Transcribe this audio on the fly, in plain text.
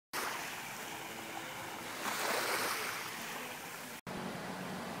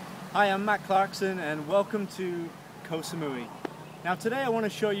Hi, I'm Matt Clarkson and welcome to Koh Samui. Now today I want to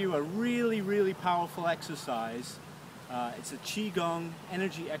show you a really powerful exercise. It's a Qigong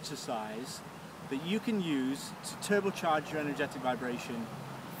energy exercise that you can use to turbocharge your energetic vibration,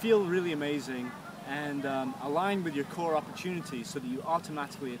 feel really amazing, and align with your core opportunities so that you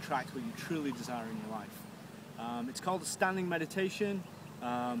automatically attract what you truly desire in your life. It's called a standing meditation.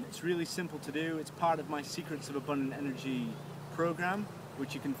 It's really simple to do. It's part of my Secrets of Abundant Energy program,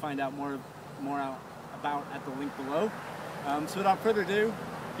 which you can find out more about at the link below. So without further ado,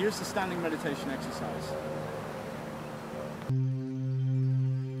 here's the standing meditation exercise.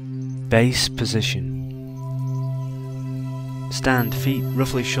 Base position. Stand, feet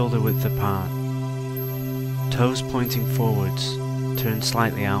roughly shoulder width apart. Toes pointing forwards, turn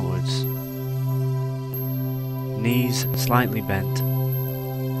slightly outwards. Knees slightly bent.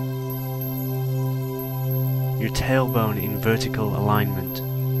 Your tailbone in vertical alignment.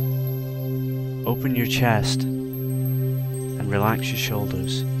 Open your chest and relax your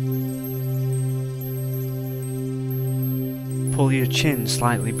shoulders. Pull your chin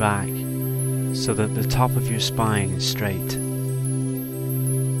slightly back so that the top of your spine is straight.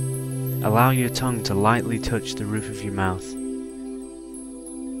 Allow your tongue to lightly touch the roof of your mouth.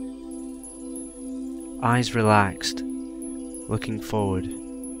 Eyes relaxed, looking forward.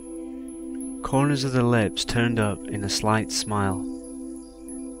 Corners of the lips turned up in a slight smile.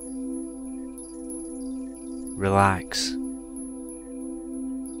 Relax.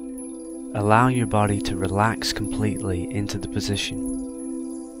 Allow your body to relax completely into the position.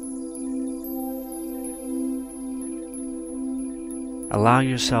 Allow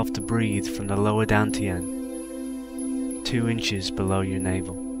yourself to breathe from the lower dantian, 2 inches below your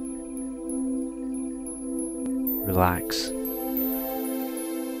navel. Relax.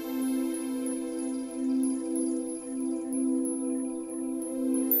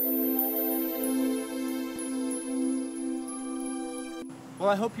 Well,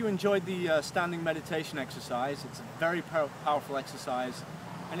 I hope you enjoyed the standing meditation exercise. It's a very powerful exercise,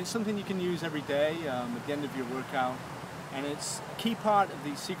 and it's something you can use every day at the end of your workout. And it's a key part of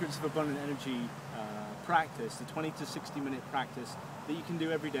the Secrets of Abundant Energy practice, the 20 to 60 minute practice that you can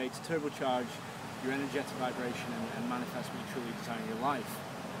do every day to turbocharge your energetic vibration and manifest what you truly desire in your life.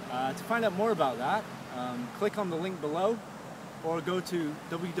 To find out more about that, click on the link below or go to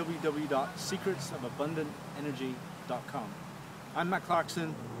www.secretsofabundantenergy.com. I'm Matt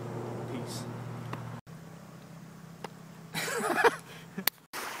Clarkson. Peace.